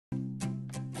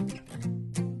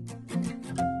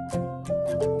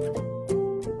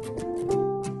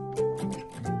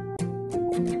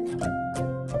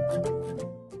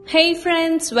Hey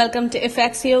friends, welcome to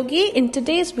FX Yogi. In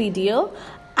today's video,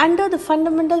 under the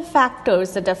fundamental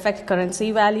factors that affect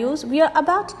currency values, we are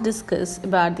about to discuss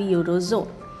about the eurozone.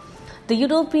 The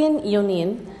European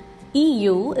Union,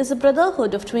 EU, is a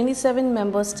brotherhood of 27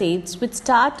 member states which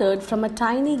started from a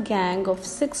tiny gang of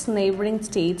 6 neighboring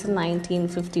states in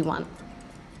 1951.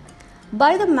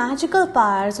 By the magical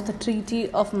powers of the Treaty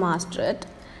of Maastricht,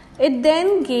 it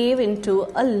then gave into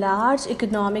a large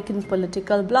economic and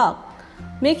political bloc,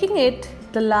 making it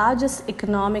the largest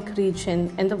economic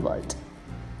region in the world.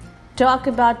 Talk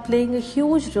about playing a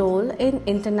huge role in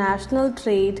international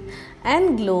trade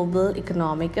and global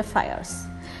economic affairs.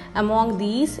 Among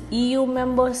these EU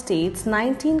member states,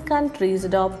 19 countries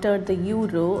adopted the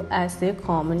euro as their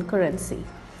common currency.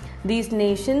 These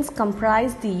nations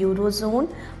comprise the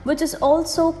eurozone, which is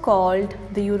also called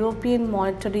the European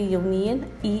Monetary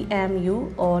Union,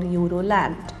 EMU, or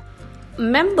Euroland.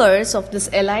 Members of this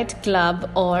elite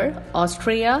club are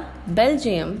Austria,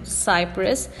 Belgium,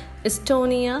 Cyprus,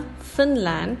 Estonia,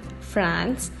 Finland,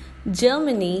 France,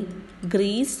 Germany,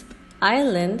 Greece,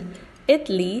 Ireland,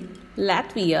 Italy,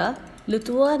 Latvia,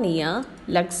 Lithuania,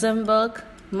 Luxembourg,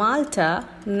 Malta,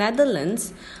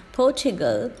 Netherlands,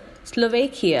 Portugal,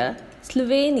 Slovakia,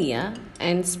 Slovenia,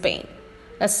 and Spain.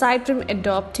 Aside from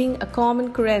adopting a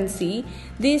common currency,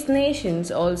 these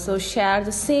nations also share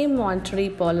the same monetary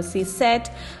policy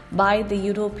set by the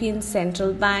European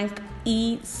Central Bank,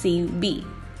 ECB.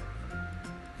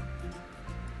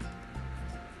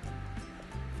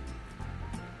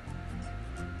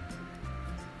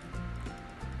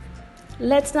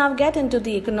 Let's now get into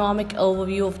the economic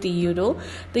overview of the euro.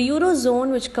 The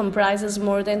eurozone, which comprises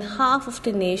more than half of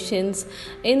the nations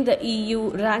in the EU,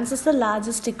 ranks as the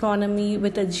largest economy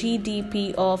with a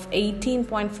GDP of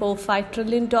 $18.45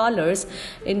 trillion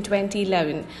in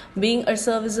 2011. Being a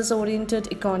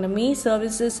services-oriented economy,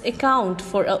 services account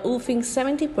for a whopping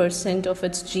 70% of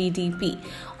its GDP.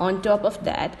 On top of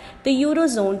that, the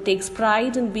eurozone takes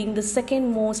pride in being the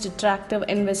second most attractive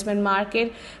investment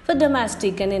market for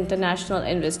domestic and international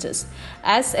investors.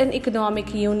 As an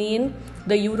economic union,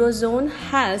 the eurozone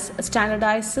has a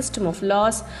standardized system of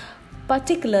laws,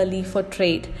 particularly for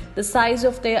trade. The size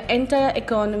of their entire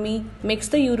economy makes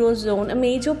the eurozone a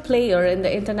major player in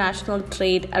the international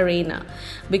trade arena.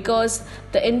 Because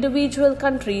the individual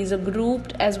countries are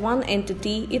grouped as one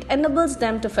entity, it enables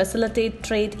them to facilitate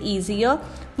trade easier,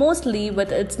 mostly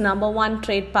with its number one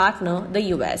trade partner, the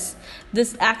US.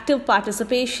 This active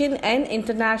participation in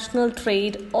international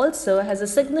trade also has a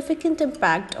significant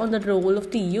impact on the role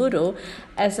of the euro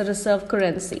as a reserve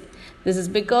currency. This is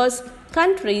because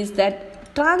countries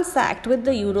that transact with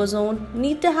the eurozone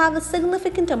need to have a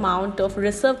significant amount of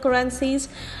reserve currencies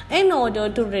in order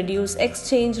to reduce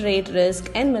exchange rate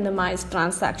risk and minimize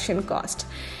transaction cost.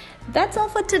 That's all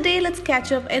for today. Let's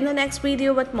catch up in the next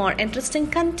video with more interesting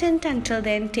content. Until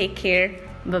then, take care.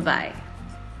 Bye-bye.